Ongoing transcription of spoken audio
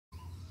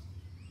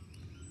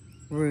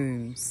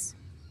Rooms.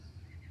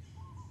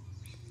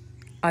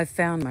 I've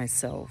found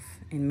myself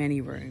in many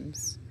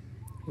rooms.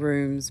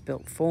 Rooms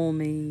built for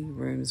me,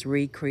 rooms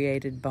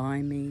recreated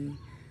by me,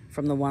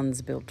 from the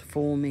ones built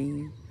for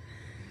me.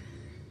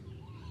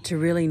 To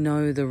really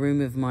know the room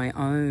of my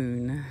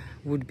own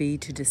would be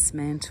to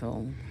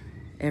dismantle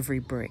every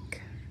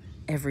brick,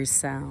 every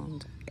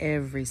sound,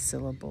 every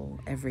syllable,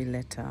 every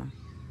letter,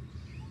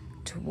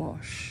 to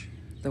wash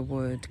the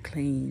word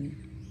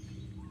clean.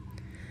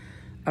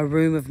 A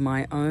room of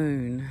my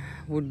own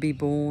would be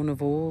born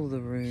of all the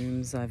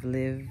rooms I've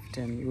lived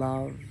and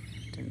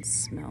loved and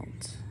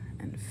smelt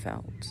and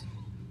felt.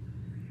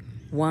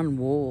 One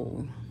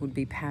wall would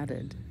be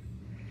padded,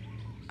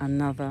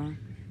 another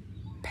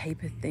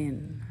paper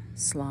thin,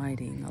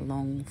 sliding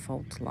along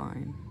fault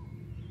line.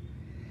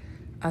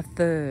 A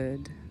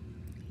third,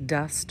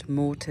 dust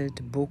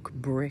mortared, book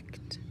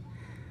bricked,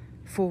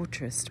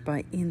 fortressed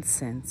by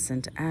incense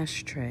and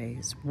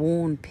ashtrays,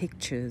 worn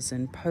pictures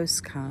and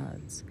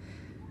postcards,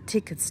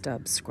 ticket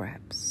stub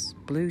scraps,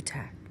 blue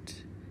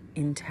tacked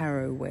in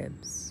tarot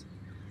webs.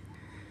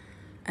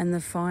 And the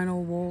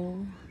final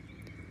wall,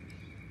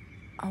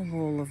 a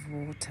wall of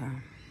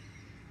water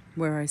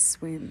where I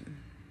swim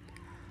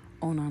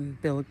on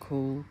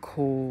umbilical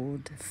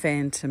cord,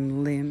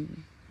 phantom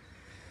limb,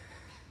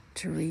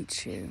 to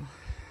reach you,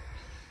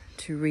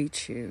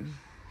 to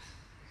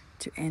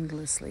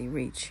endlessly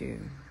reach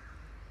you.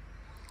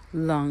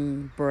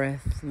 Lung,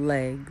 breath,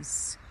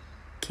 legs,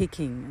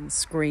 kicking and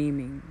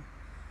screaming,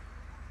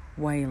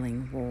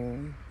 wailing wall.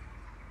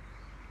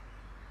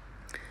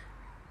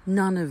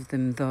 None of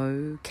them,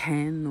 though,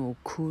 can or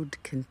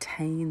could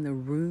contain the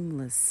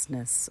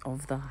roomlessness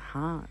of the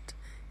heart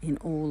in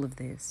all of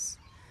this.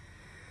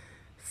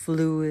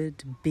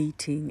 Fluid,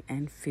 beating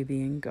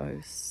amphibian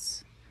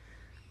ghosts.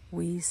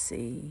 We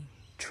see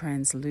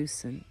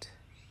translucent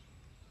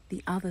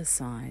the other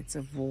sides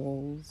of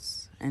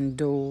walls and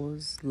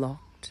doors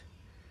locked,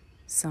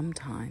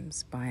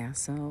 sometimes by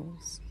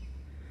ourselves.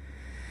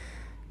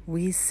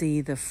 We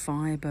see the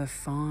fibre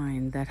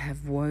fine that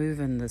have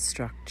woven the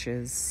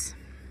structures,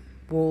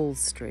 wall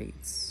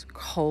streets,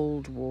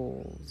 cold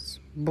walls,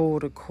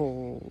 border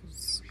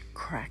calls,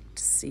 cracked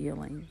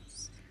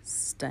ceilings,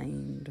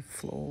 stained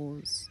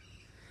floors,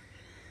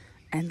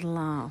 and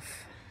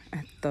laugh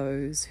at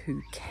those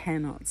who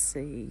cannot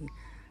see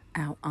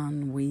our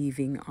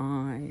unweaving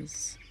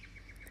eyes.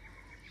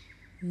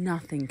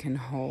 Nothing can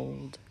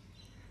hold.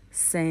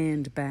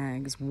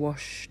 Sandbags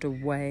washed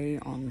away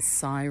on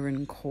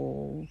siren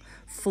call,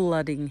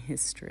 flooding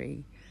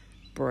history,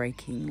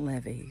 breaking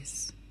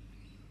levees.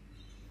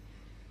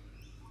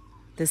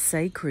 The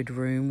sacred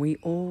room we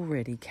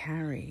already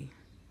carry.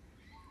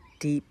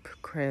 Deep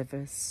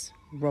crevice,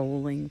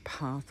 rolling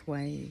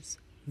pathways,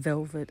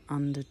 velvet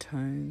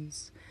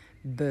undertones,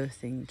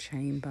 birthing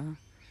chamber,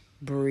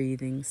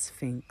 breathing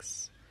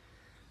sphinx,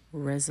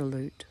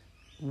 resolute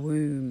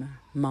womb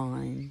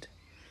mind,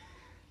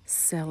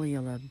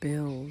 cellular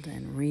build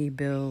and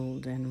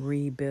rebuild,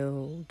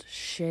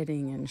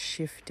 shedding and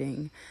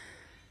shifting,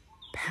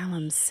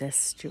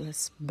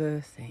 palimpsestuous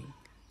birthing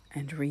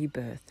and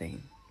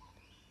rebirthing.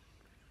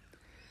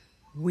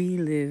 We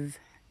live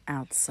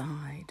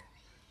outside,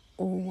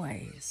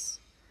 always,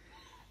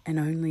 and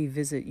only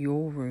visit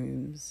your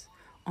rooms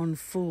on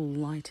full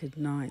lighted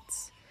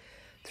nights,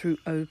 through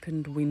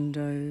opened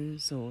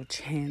windows or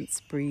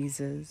chance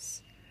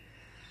breezes.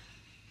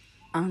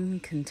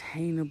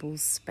 Uncontainable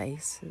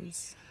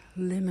spaces,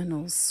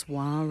 liminal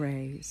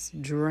soirees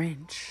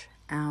drench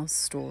our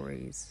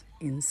stories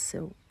in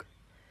silk.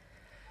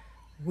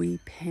 We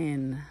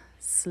pen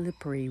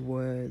slippery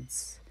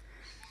words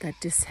that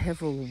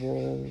dishevel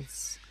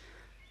walls,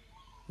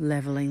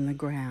 levelling the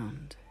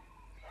ground,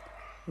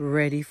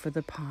 ready for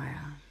the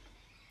pyre,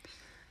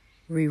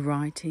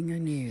 rewriting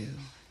anew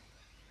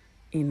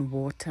in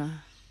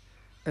water,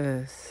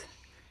 earth,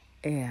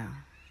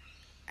 air,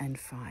 and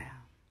fire.